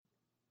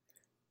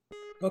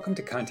Welcome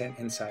to Content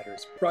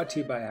Insiders, brought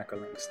to you by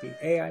Acrolinx, the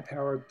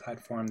AI-powered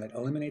platform that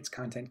eliminates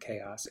content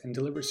chaos and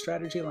delivers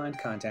strategy-aligned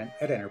content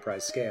at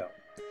enterprise scale.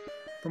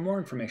 For more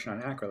information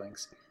on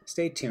Acrolinx,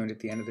 stay tuned at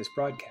the end of this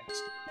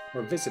broadcast,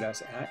 or visit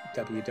us at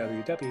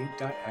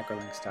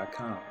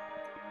www.acrolinx.com.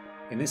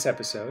 In this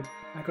episode,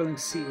 Acrolinx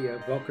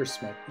CEO Volker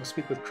Smit will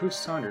speak with Cruz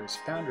Saunders,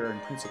 founder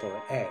and principal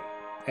at A,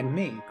 and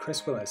me,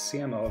 Chris Willis,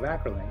 CMO of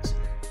Acrolinx,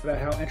 about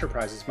how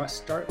enterprises must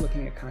start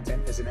looking at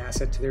content as an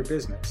asset to their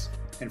business,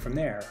 and from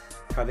there,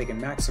 how they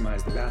can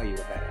maximize the value of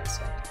that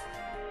asset.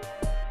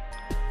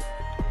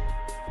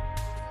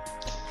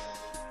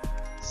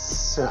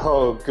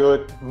 So,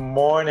 good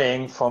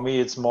morning. For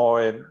me, it's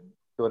more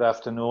good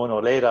afternoon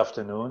or late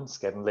afternoon. It's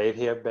getting late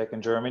here back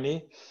in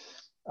Germany.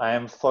 I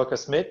am Volker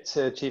Smit,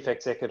 Chief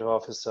Executive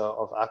Officer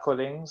of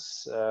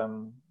Acrolinx,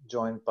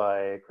 joined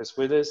by Chris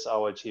Willis,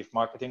 our Chief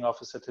Marketing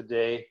Officer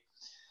today,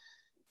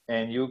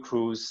 and you,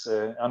 Cruz,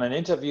 on an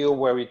interview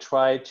where we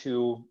try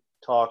to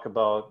talk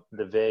about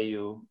the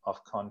value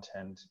of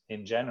content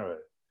in general.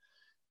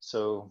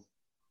 So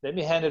let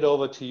me hand it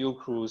over to you,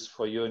 Cruz,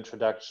 for your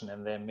introduction,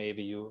 and then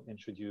maybe you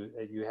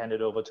hand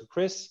it over to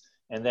Chris,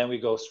 and then we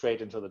go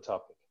straight into the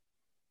topic.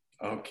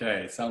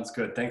 Okay, sounds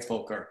good. Thanks,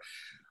 Volker.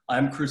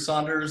 I'm Cruz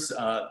Saunders,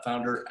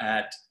 founder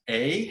at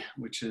A,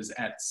 which is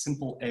at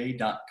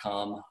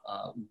simpleA.com.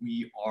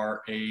 We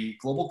are a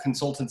global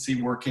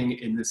consultancy working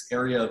in this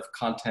area of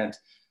content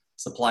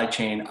supply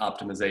chain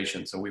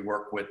optimization. So we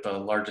work with the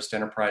largest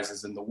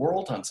enterprises in the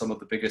world on some of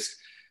the biggest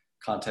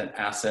content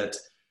asset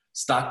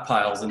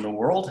stockpiles in the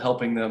world,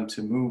 helping them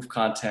to move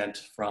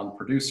content from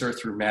producer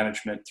through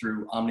management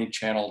through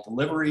omni-channel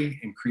delivery,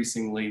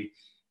 increasingly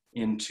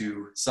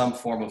into some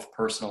form of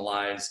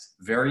personalized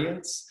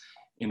variants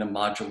in a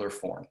modular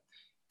form.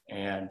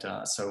 And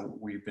so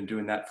we've been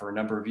doing that for a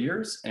number of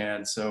years.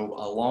 And so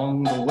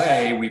along the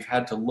way, we've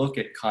had to look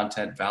at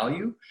content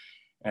value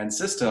and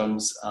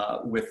systems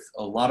with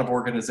a lot of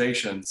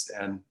organizations.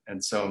 And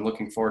so I'm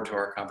looking forward to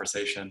our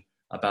conversation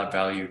about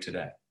value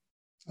today.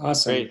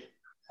 Awesome. Great.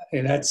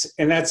 And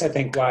that's I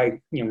think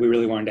why we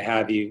really wanted to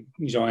have you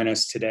join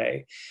us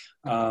today.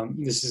 I'm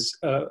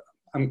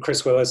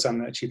Chris Willis. I'm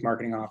the Chief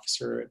Marketing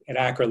Officer at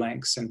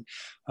Acrolinx, and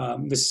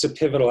this is a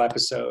pivotal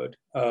episode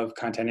of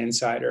Content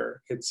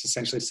Insider. It's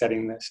essentially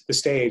setting the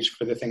stage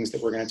for the things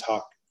that we're going to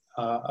talk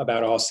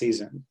about all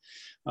season,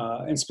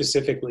 and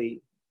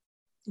specifically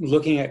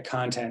looking at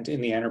content in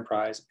the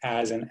enterprise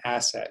as an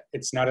asset.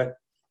 It's not a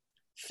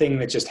thing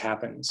that just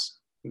happens.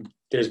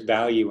 There's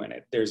value in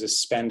it. There's a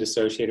spend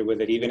associated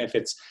with it, even if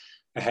it's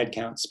a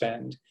headcount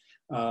spend,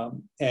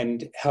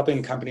 and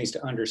helping companies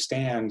to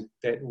understand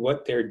that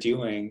what they're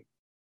doing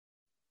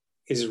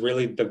is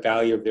really the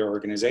value of their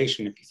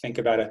organization. If you think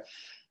about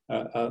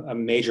a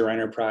major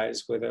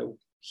enterprise with a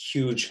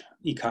huge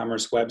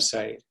e-commerce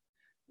website,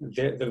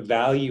 the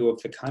value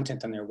of the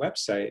content on their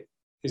website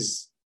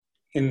is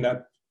in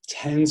the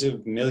tens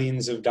of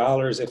millions of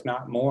dollars, if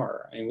not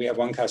more. I mean, we have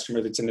one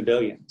customer that's in the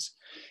billions,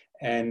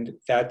 and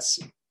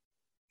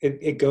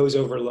it goes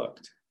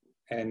overlooked.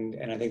 And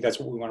I think that's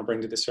what we want to bring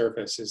to the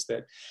surface, is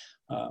that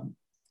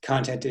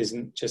content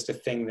isn't just a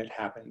thing that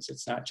happens.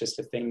 It's not just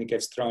a thing that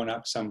gets thrown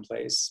up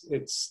someplace.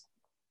 It's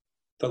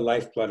the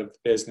lifeblood of the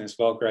business.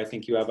 Volker, I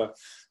think you have a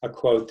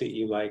quote that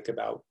you like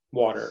about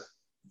water.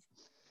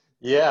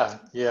 Yeah,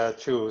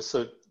 true.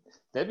 So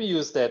let me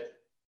use that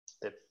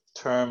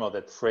term or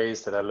that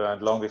phrase that I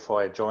learned long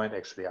before I joined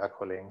actually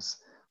Acrolinx.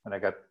 When I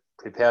got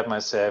prepared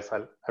myself,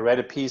 I read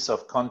a piece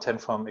of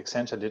content from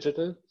Accenture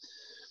Digital,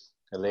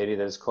 a lady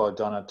that is called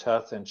Donna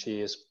Tuth, and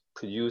she has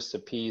produced a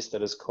piece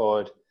that is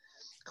called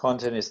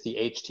Content is the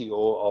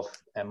H2O of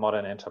a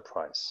Modern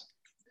Enterprise.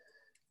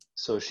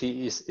 So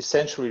she is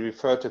essentially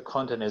referred to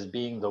content as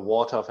being the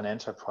water of an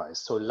enterprise.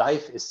 So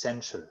life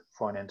essential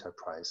for an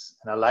enterprise.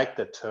 And I like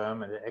that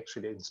term, and it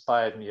actually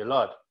inspired me a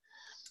lot.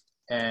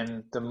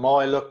 And the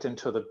more I looked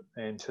into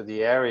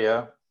the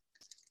area,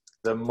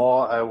 the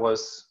more I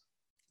was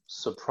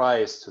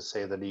surprised, to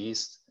say the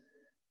least,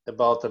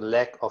 about the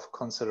lack of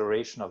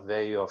consideration of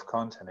value of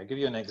content. I'll give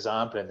you an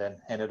example and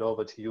then hand it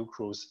over to you,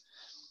 Cruz.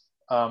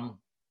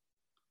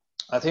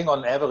 I think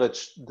on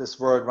average, this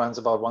world runs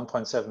about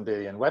 1.7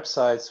 billion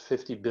websites,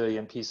 50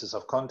 billion pieces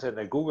of content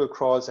that Google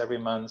crawls every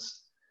month.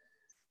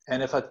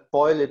 And if I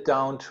boil it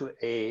down to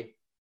a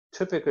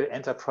typical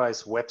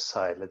enterprise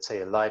website, let's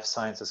say a life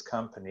sciences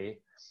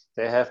company,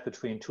 they have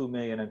between 2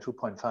 million and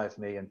 2.5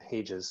 million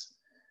pages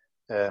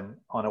on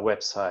a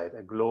website,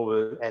 a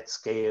global at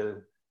scale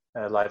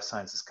life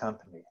sciences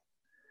company.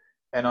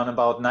 And on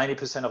about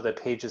 90% of their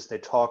pages, they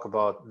talk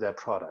about their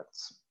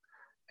products.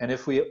 And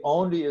if we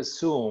only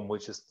assume,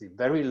 which is the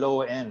very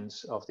low end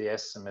of the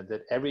estimate,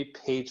 that every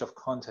page of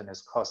content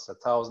has cost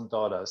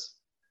 $1,000,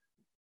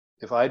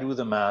 if I do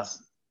the math,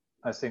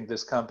 I think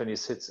this company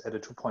sits at a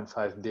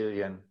 $2.5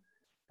 billion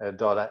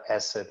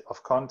asset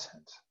of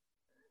content.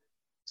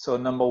 So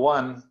number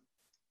one,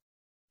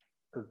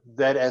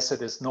 that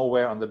asset is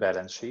nowhere on the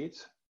balance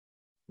sheet.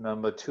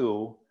 Number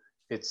two,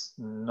 it's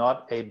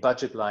not a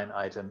budget line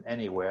item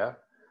anywhere.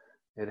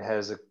 It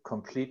has a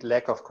complete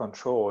lack of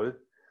control.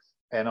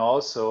 And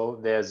also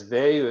there's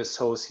value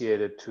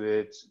associated to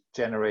it,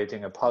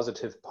 generating a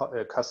positive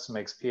customer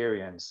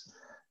experience,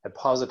 a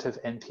positive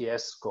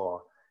NPS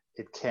score.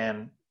 It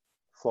can,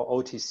 for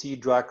OTC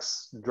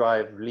drugs,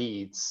 drive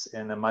leads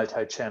in a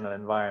multi-channel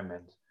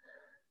environment.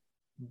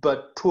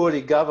 But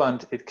poorly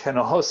governed, it can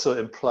also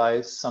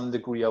imply some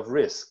degree of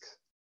risk.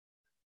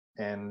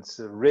 And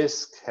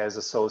risk has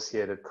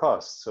associated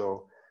costs.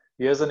 So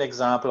here's an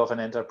example of an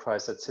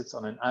enterprise that sits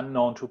on an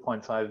unknown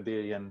 2.5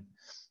 billion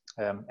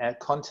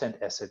content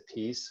asset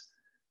piece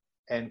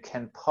and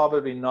can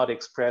probably not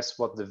express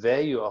what the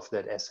value of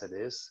that asset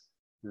is,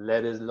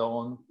 let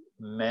alone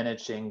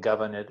managing,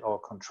 govern it, or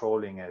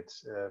controlling it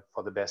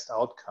for the best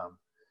outcome.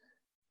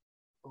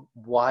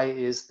 Why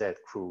is that,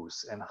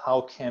 Cruz? And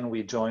how can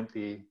we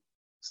jointly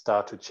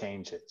start to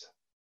change it?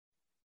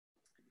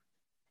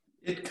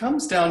 It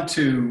comes down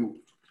to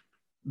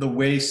the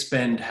way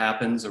spend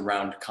happens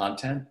around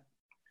content.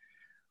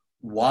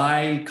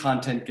 Why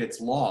content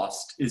gets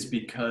lost is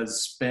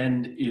because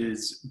spend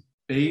is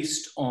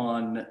based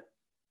on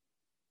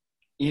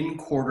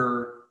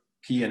in-quarter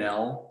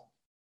P&L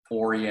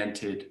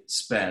oriented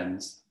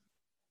spends,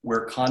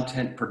 where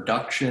content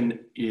production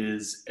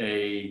is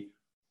a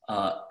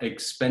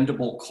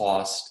expendable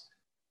cost,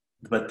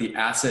 but the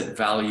asset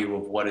value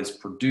of what is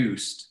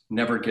produced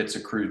never gets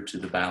accrued to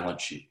the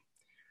balance sheet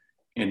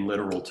in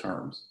literal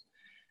terms.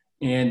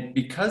 And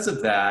because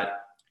of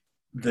that,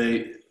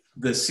 the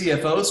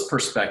CFO's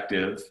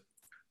perspective,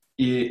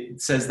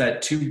 it says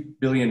that $2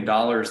 billion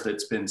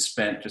that's been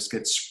spent just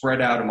gets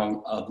spread out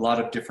among a lot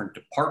of different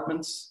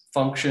departments,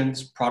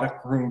 functions,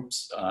 product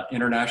groups,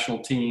 international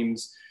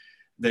teams.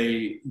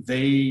 They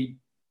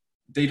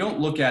don't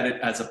look at it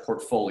as a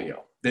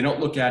portfolio. They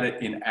don't look at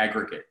it in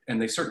aggregate, and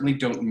they certainly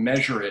don't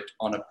measure it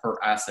on a per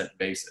asset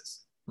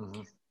basis.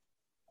 Mm-hmm.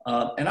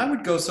 And I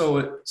would go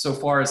so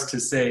far as to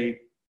say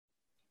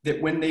that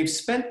when they've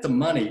spent the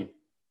money,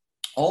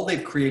 all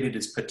they've created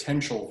is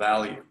potential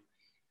value.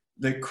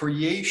 The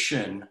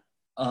creation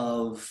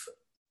of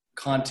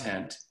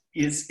content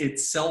is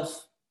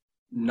itself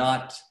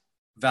not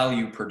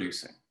value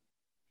producing.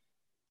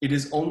 It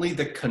is only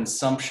the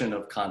consumption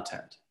of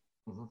content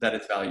that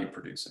is value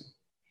producing.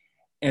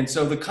 And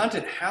so the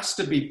content has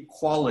to be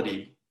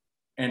quality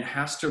and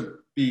has to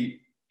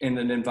be in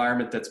an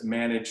environment that's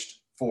managed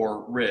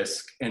for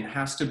risk and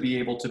has to be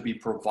able to be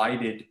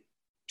provided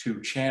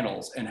to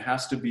channels and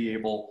has to be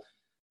able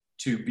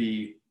to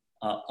be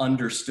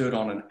understood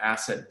on an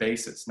asset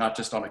basis, not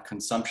just on a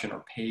consumption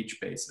or page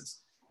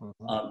basis.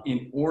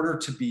 In order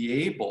to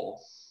be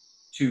able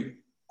to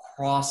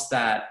cross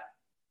that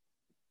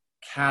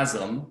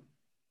chasm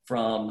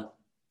from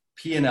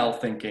P&L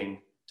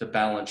thinking to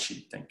balance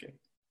sheet thinking.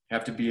 You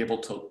have to be able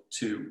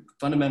to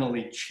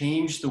fundamentally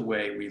change the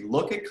way we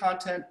look at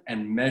content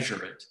and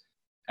measure it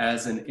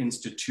as an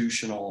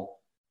institutional,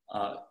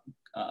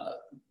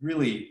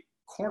 really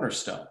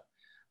cornerstone.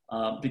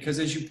 Because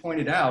as you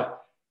pointed out,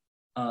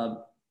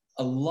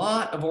 a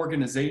lot of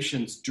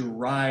organizations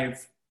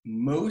derive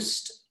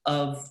most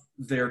of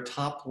their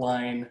top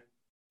line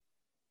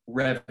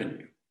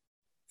revenue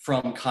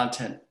from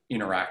content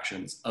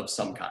interactions of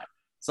some kind,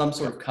 some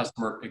sort of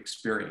customer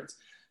experience.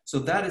 So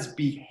that is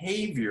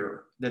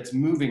behavior that's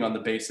moving on the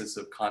basis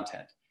of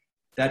content.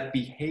 That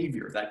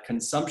behavior, that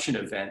consumption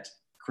event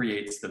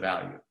creates the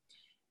value.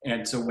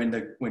 And so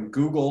when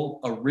Google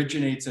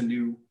originates a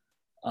new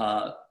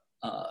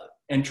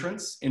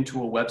entrance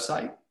into a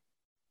website,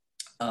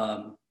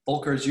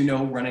 Volker, as you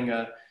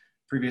know,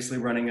 previously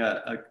running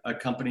a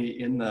company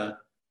in the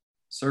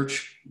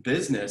search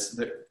business,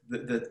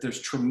 that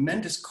there's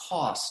tremendous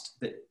cost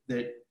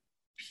that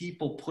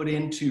people put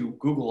into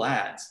Google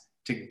Ads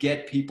to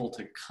get people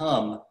to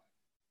come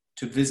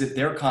to visit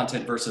their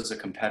content versus a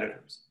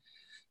competitor's.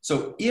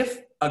 So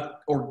if an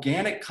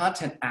organic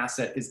content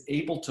asset is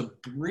able to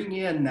bring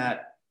in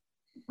that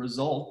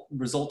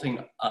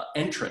resulting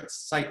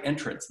site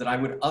entrance that I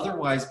would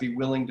otherwise be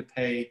willing to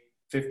pay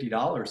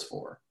 $50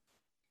 for,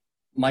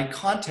 my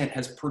content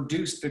has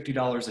produced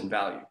 $50 in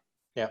value.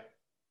 Yeah.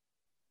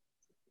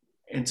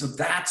 And so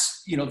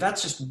that's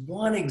just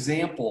one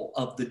example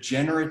of the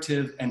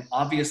generative and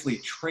obviously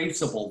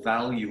traceable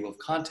value of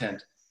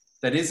content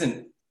that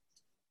isn't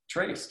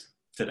traced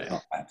today.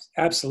 Oh,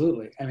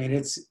 absolutely. I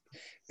mean,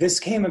 this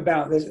came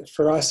about,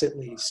 for us at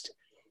least,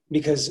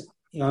 because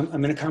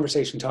I'm in a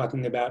conversation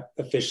talking about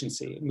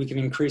efficiency. We can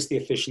increase the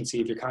efficiency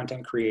of your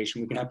content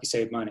creation. We can help you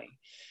save money.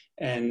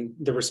 And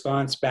the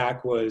response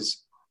back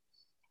was,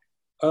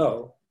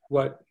 oh,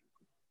 what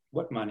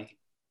money?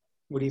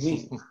 What do you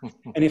mean?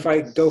 And if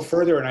I go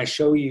further and I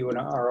show you an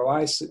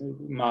ROI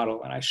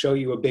model and I show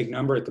you a big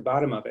number at the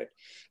bottom of it,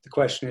 the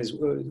question is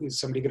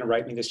somebody going to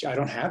write me this? I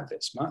don't have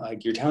this.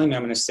 Like, you're telling me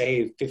I'm going to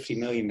save $50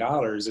 million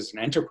as an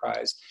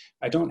enterprise.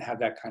 I don't have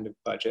that kind of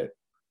budget.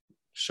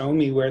 Show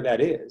me where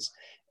that is.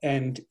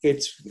 And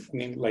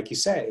like you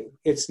say,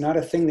 it's not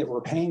a thing that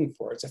we're paying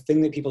for. It's a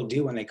thing that people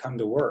do when they come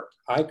to work.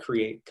 I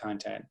create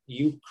content.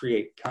 You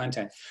create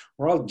content.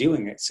 We're all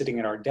doing it sitting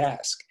at our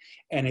desk.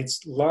 And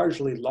it's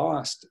largely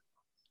lost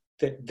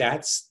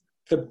that's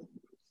the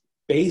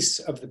base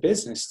of the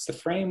business. It's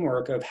the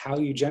framework of how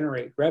you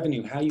generate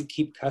revenue, how you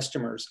keep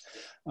customers,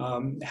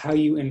 how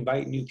you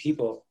invite new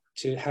people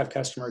to have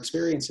customer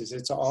experiences.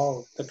 It's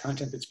all the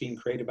content that's being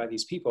created by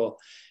these people,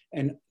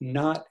 and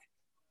not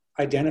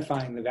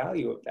identifying the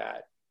value of that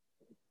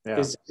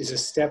is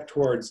a step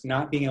towards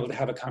not being able to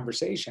have a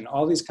conversation.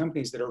 All these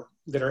companies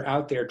that are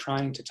out there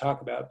trying to talk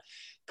about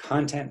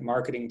content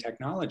marketing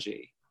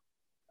technology,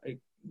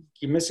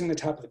 you're missing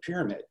the top of the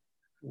pyramid.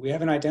 We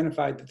haven't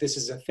identified that this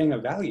is a thing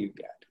of value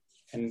yet.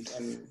 And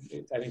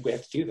I think we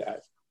have to do that.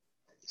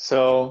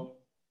 So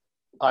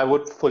I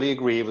would fully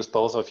agree with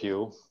both of you.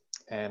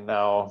 And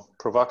now,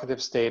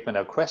 provocative statement,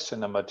 or question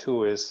number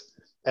 2 is,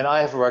 and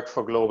I have worked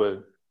for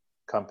global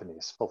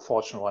companies, for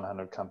Fortune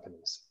 100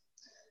 companies.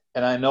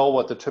 And I know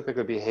what the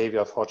typical behavior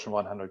of Fortune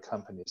 100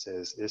 companies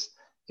is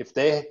if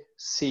they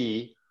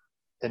see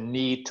a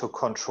need to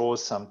control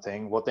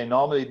something, what they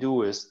normally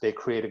do is they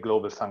create a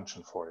global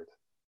function for it.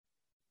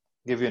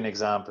 Give you an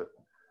example.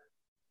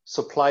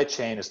 Supply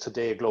chain is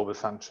today a global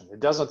function. It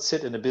doesn't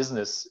sit in a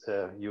business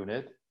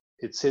unit.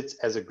 It sits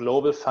as a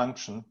global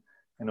function.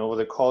 And over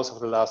the course of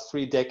the last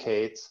 3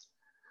 decades,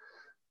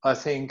 I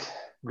think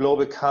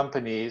global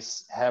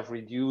companies have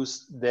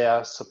reduced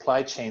their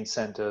supply chain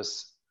centers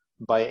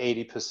by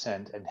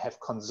 80% and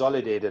have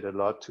consolidated a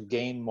lot to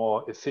gain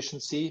more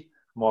efficiency,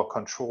 more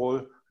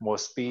control, more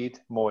speed,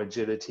 more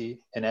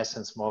agility, in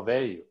essence, more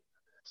value.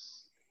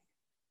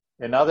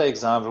 Another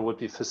example would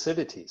be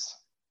facilities.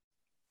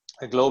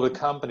 A global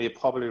company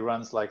probably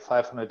runs like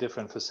 500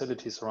 different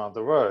facilities around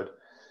the world.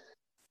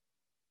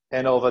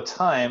 And over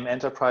time,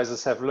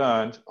 enterprises have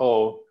learned,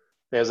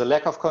 there's a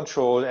lack of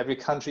control. Every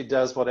country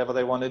does whatever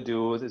they want to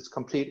do. It's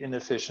complete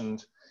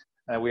inefficient.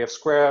 We have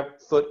square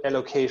foot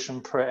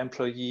allocation per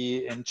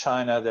employee in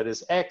China that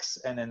is X,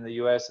 and in the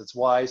US it's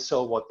Y.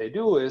 So what they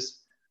do is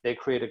they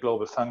create a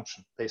global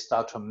function. They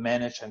start to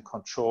manage and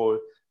control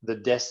the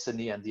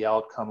destiny and the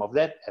outcome of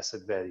that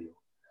asset value.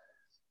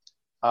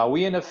 Are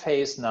we in a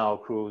phase now,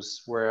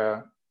 Cruz,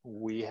 where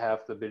we have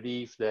the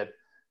belief that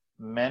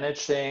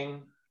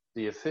managing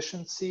the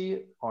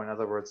efficiency, or in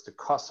other words, the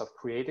cost of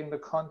creating the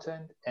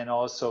content, and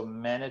also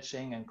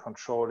managing and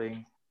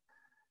controlling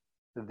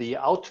the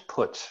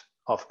output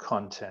of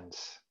content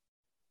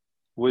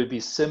will be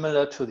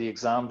similar to the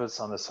examples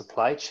on the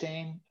supply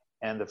chain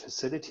and the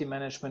facility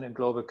management in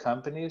global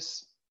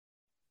companies?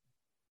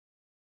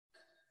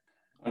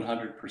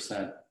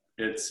 100%.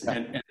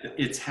 And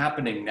it's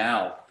happening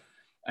now.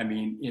 I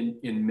mean,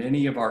 in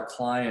many of our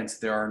clients,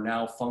 there are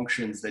now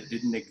functions that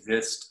didn't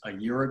exist a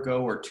year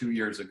ago or 2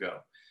 years ago.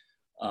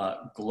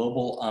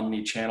 Global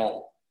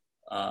omni-channel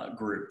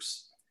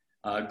groups,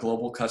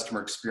 global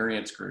customer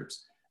experience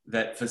groups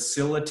that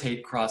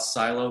facilitate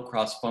cross-silo,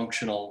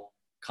 cross-functional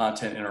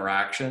content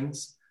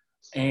interactions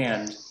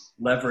and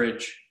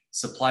leverage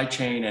supply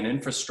chain and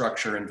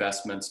infrastructure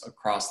investments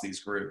across these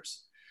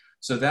groups.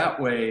 So that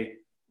way,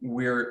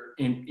 we're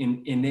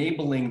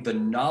enabling the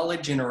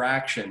knowledge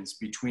interactions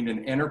between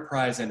an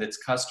enterprise and its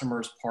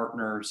customers,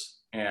 partners,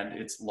 and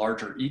its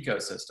larger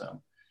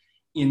ecosystem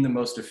in the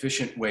most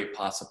efficient way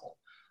possible.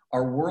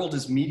 Our world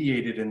is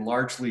mediated in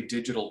largely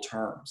digital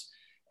terms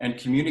and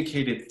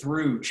communicated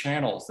through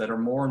channels that are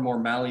more and more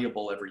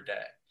malleable every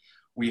day.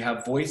 We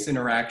have voice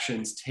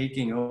interactions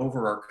taking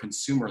over our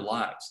consumer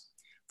lives.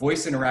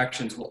 Voice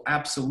interactions will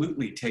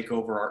absolutely take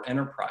over our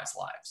enterprise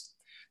lives.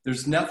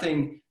 There's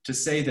nothing to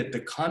say that the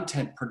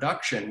content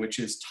production, which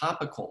is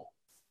topical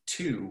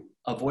to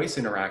a voice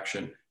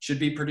interaction, should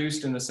be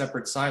produced in a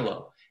separate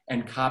silo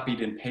and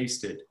copied and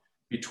pasted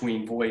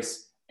between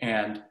voice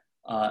and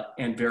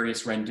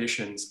various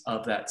renditions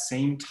of that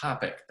same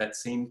topic, that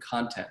same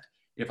content.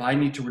 If I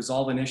need to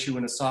resolve an issue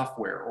in a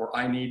software, or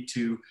I need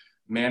to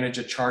manage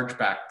a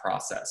chargeback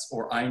process,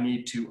 or I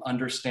need to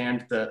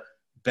understand the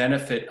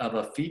benefit of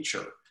a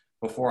feature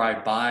before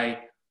I buy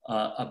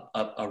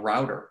a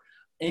router,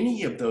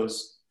 any of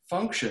those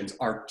functions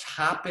are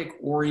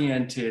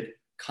topic-oriented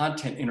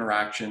content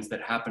interactions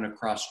that happen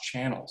across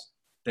channels.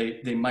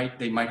 They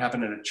might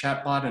happen in a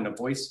chatbot, in a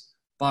voice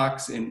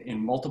box,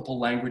 in multiple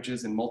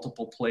languages, in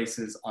multiple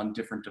places on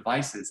different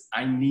devices.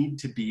 I need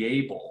to be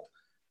able,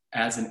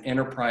 as an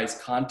enterprise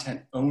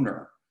content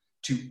owner,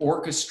 to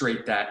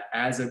orchestrate that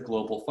as a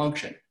global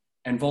function.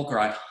 And Volker,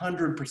 I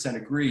 100%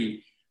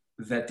 agree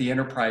that the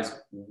enterprise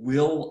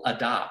will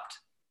adopt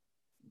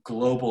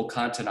global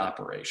content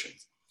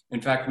operations. In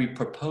fact, we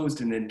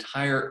proposed an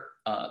entire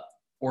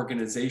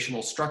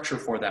organizational structure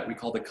for that. We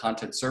call the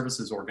Content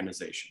Services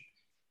Organization.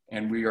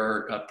 And we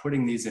are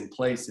putting these in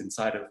place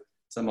inside of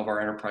some of our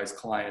enterprise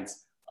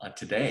clients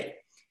today.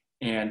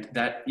 And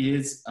that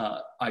is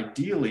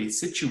ideally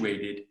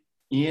situated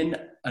in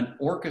an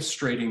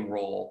orchestrating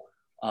role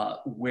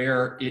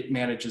where it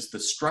manages the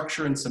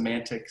structure and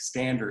semantic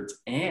standards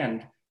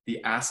and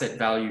the asset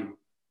value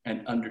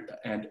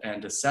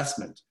and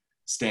assessment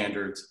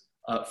standards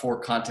for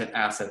content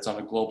assets on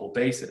a global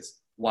basis,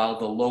 while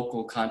the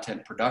local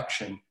content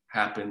production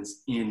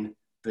happens in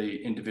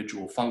the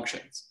individual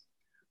functions.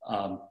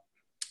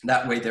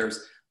 That way,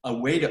 there's a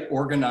way to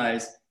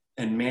organize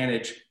and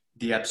manage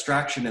the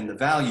abstraction and the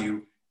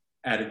value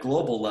at a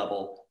global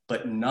level,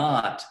 but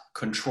not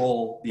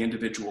control the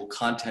individual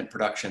content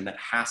production that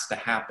has to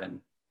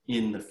happen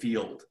in the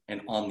field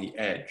and on the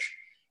edge.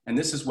 And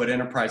this is what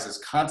enterprises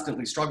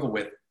constantly struggle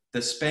with.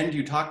 The spend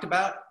you talked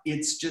about,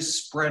 it's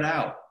just spread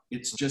out.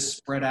 It's just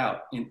spread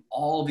out in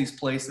all these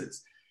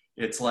places.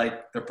 It's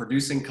like they're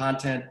producing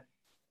content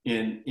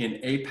in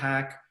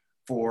APAC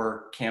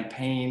for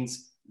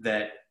campaigns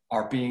that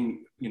are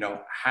being,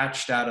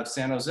 hatched out of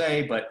San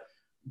Jose,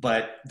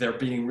 but they're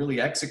being really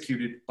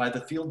executed by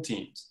the field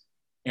teams.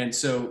 And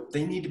so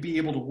they need to be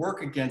able to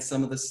work against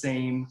some of the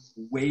same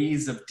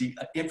ways of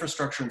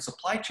infrastructure and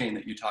supply chain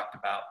that you talked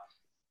about,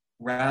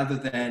 rather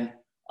than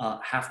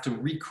have to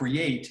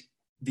recreate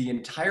the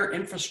entire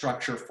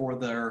infrastructure for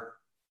their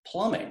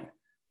plumbing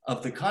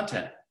of the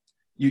content.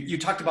 You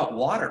talked about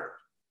water.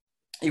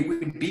 It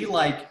would be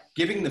like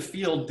giving the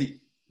field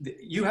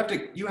you have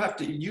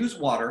to use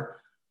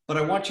water, but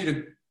I want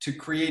you to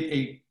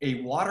create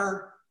a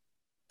water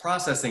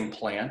processing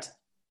plant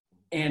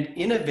and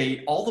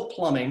innovate all the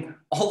plumbing,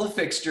 all the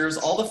fixtures,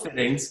 all the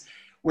fittings.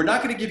 We're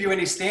not going to give you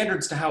any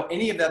standards to how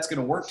any of that's going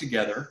to work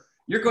together.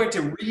 You're going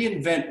to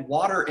reinvent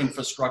water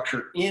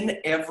infrastructure in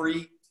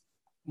every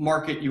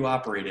market you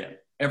operate in,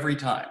 every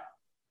time.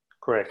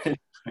 Correct.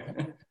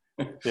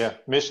 Yeah,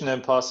 mission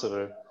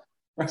impossible.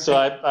 So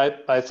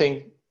I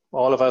think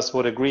all of us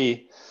would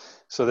agree.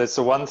 So that's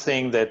the one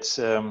thing that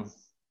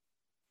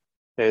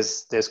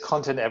there's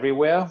content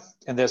everywhere,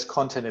 and there's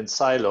content in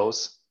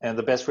silos. And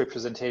the best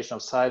representation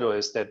of silo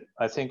is that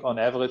I think on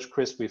average,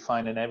 Chris, we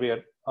find in every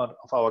of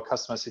our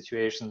customer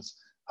situations,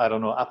 I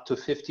don't know, up to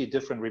 50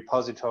 different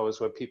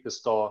repositories where people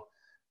store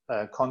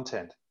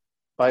content.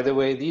 By the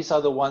way, these are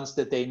the ones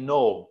that they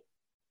know.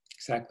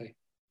 Exactly.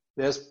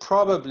 There's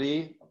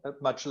probably a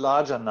much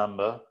larger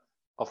number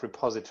of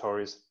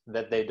repositories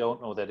that they don't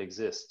know that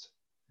exist.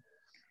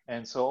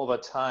 And so over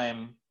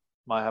time,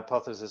 my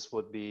hypothesis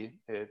would be,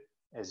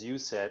 as you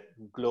said,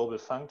 global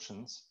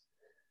functions.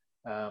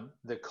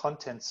 The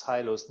content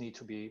silos need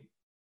to be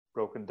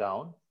broken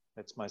down.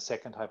 That's my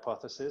second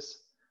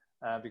hypothesis.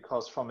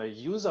 Because from a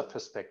user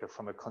perspective,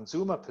 from a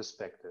consumer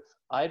perspective,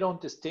 I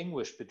don't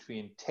distinguish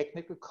between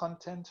technical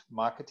content,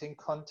 marketing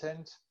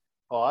content,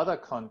 or other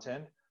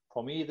content.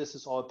 For me, this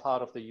is all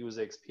part of the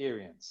user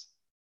experience.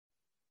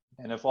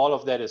 And if all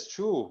of that is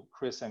true,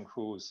 Chris and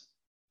Cruz,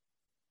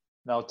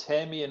 now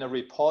tell me in a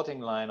reporting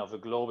line of a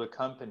global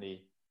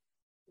company,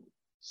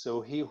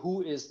 so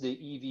who is the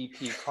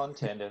EVP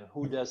content and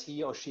who does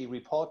he or she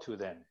report to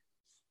then?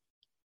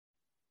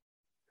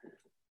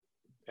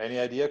 Any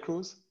idea,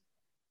 Cruz?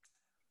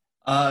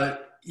 I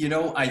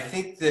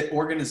think that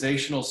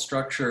organizational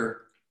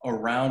structure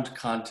around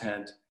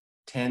content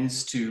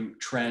tends to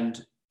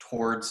trend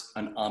towards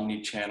an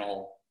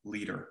omni-channel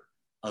leader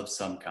of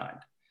some kind.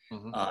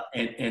 Mm-hmm.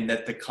 And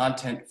that the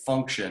content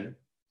function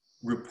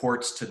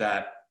reports to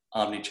that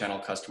omni-channel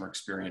customer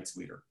experience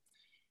leader.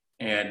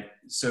 And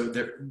so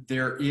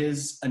there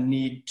is a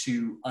need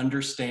to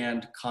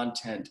understand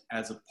content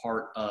as a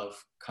part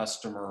of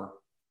customer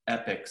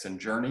epics and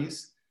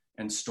journeys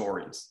and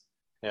stories.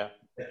 Yeah.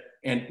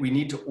 And we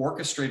need to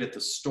orchestrate at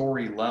the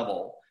story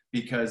level,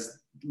 because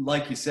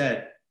like you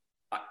said,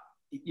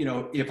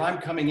 if I'm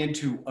coming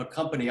into a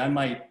company, I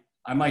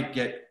might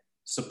get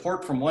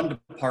support from one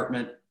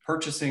department,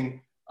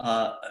 purchasing,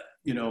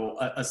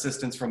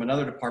 assistance from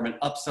another department,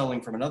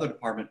 upselling from another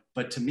department,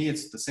 but to me,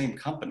 it's the same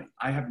company.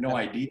 I have no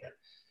idea.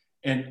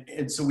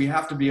 And so we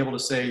have to be able to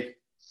say,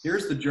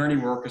 here's the journey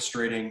we're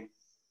orchestrating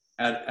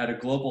at a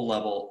global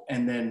level.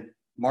 And then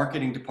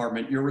marketing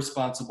department, you're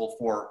responsible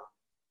for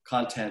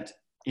content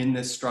in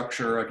this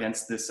structure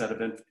against this set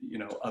of,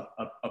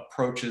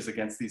 approaches,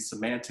 against these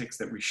semantics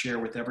that we share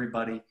with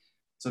everybody,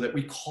 so that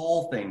we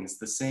call things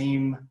the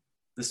same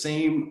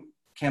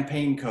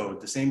campaign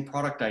code, the same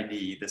product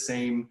ID, the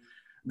same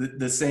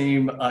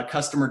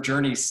customer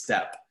journey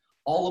step.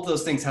 All of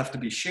those things have to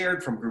be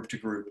shared from group to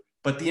group,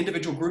 but the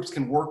individual groups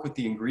can work with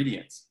the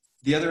ingredients.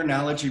 The other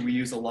analogy we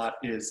use a lot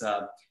is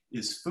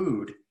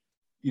food.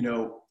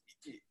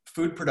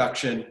 Food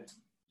production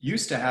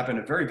used to happen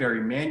a very,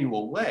 very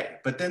manual way,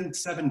 but then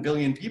 7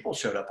 billion people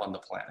showed up on the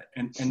planet.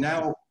 And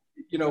now,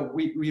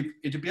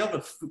 to be able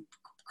to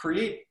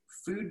create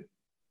food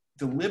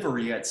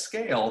delivery at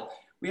scale,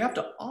 we have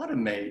to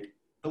automate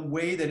the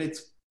way that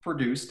it's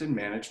produced and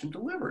managed and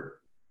delivered.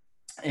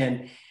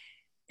 And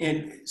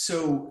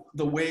so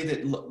the way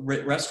that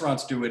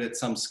restaurants do it at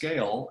some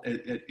scale,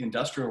 at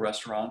industrial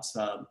restaurants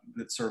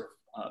that serve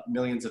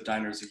millions of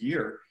diners a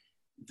year,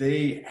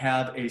 they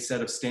have a set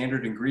of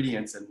standard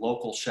ingredients, and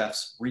local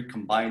chefs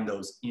recombine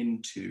those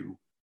into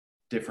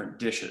different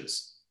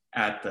dishes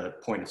at the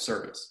point of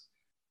service.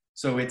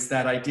 So it's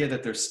that idea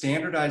that there's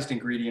standardized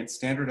ingredients,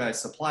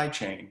 standardized supply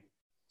chain,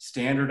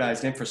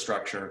 standardized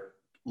infrastructure,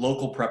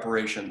 local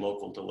preparation,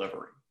 local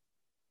delivery.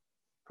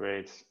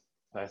 Great.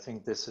 I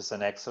think this is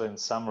an excellent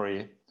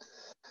summary,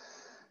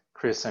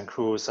 Chris and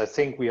Cruz. I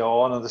think we are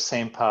all on the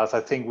same path. I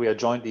think we are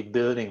jointly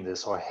building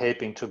this or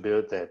helping to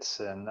build that.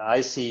 And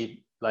I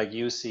see, like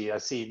you see, I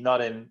see not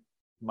in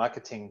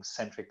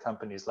marketing-centric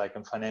companies, like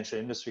in financial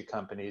industry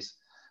companies,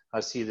 I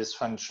see this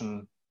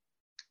function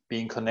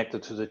being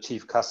connected to the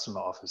chief customer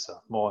officer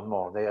more and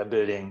more. They are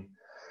building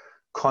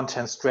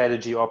content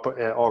strategy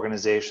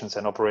organizations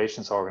and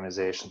operations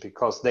organizations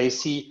because they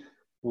see,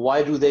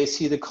 why do they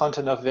see the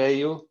content of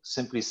value?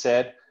 Simply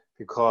said,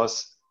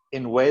 because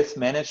in wealth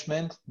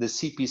management, the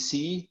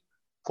CPC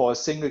for a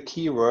single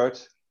keyword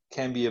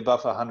can be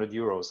above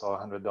 €100 or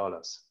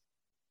 $100.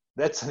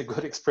 That's a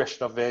good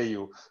expression of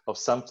value of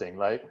something,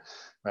 right?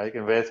 Like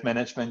in wealth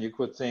management, you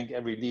could think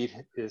every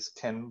lead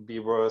can be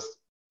worth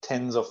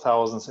tens of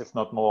thousands, if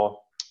not more,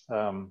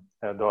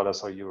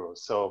 dollars or euros.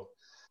 So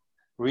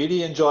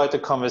really enjoyed the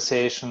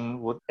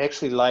conversation. Would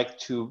actually like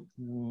to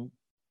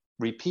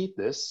repeat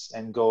this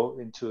and go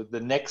into the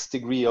next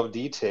degree of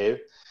detail.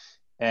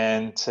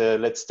 And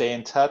let's stay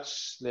in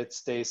touch. Let's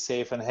stay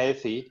safe and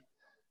healthy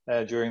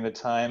during the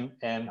time.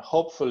 And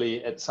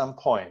hopefully at some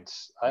point,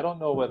 I don't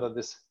know whether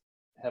this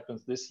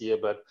happens this year,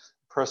 but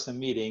personal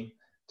meeting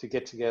to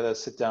get together,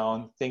 sit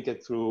down, think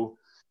it through,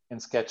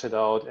 and sketch it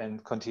out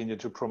and continue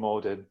to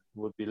promote it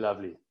would be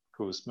lovely.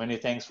 Cruz, many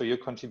thanks for your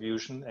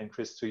contribution, and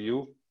Chris, to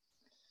you.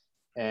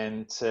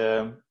 And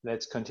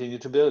let's continue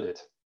to build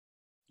it.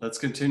 Let's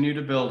continue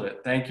to build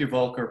it. Thank you,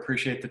 Volker.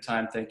 Appreciate the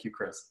time. Thank you,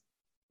 Chris.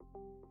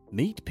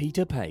 Meet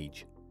Peter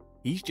Page.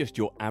 He's just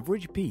your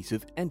average piece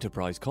of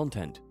enterprise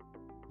content,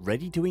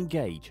 ready to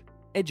engage,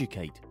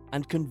 educate,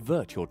 and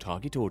convert your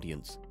target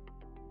audience.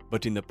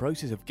 But in the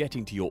process of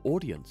getting to your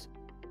audience,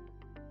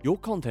 your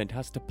content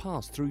has to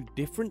pass through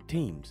different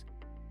teams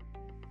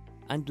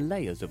and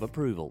layers of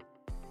approval.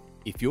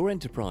 If your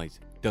enterprise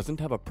doesn't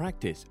have a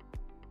practice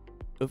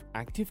of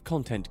active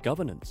content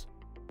governance,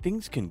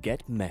 things can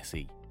get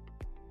messy.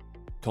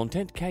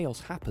 Content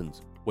chaos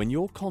happens when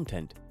your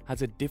content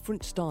has a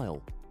different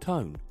style,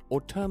 tone,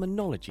 or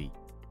terminology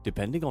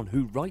depending on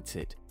who writes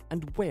it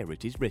and where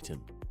it is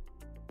written.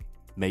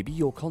 Maybe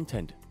your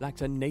content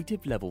lacks a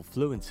native level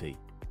fluency,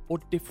 or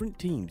different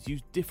teams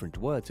use different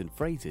words and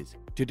phrases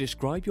to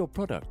describe your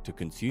product to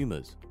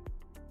consumers.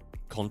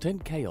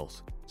 Content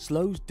chaos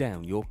slows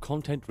down your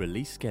content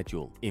release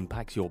schedule,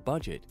 impacts your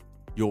budget,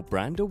 your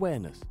brand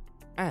awareness,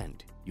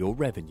 and your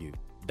revenue.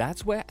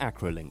 That's where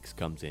Acrolinx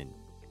comes in.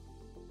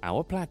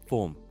 Our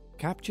platform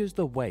captures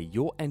the way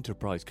your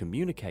enterprise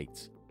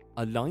communicates,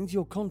 aligns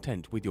your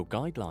content with your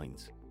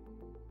guidelines,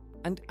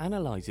 and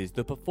analyzes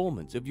the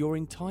performance of your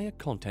entire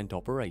content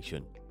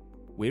operation.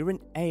 We're an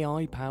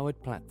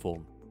AI-powered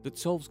platform that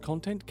solves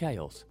content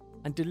chaos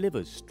and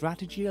delivers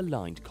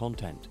strategy-aligned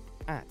content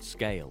at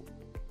scale.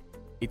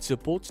 It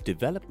supports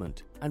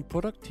development and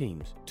product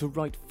teams to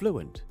write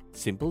fluent,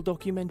 simple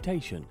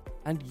documentation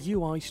and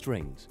UI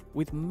strings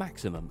with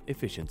maximum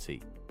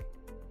efficiency.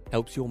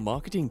 Helps your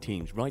marketing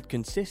teams write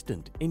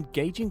consistent,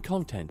 engaging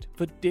content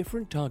for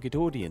different target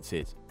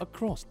audiences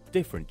across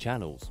different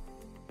channels,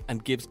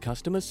 and gives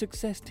customer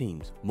success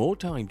teams more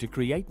time to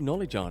create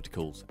knowledge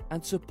articles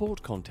and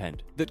support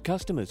content that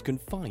customers can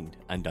find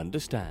and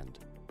understand.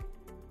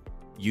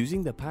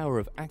 Using the power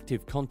of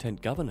active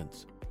content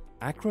governance,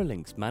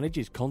 Acrolinx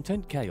manages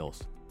content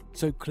chaos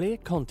so clear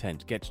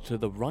content gets to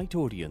the right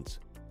audience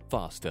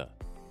faster.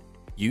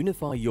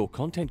 Unify your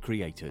content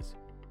creators,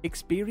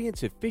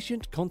 experience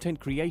efficient content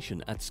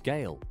creation at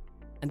scale,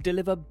 and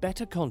deliver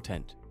better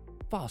content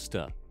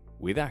faster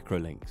with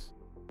Acrolinx.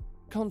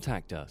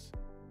 Contact us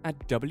at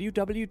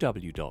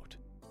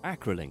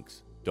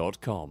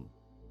www.acrolinx.com.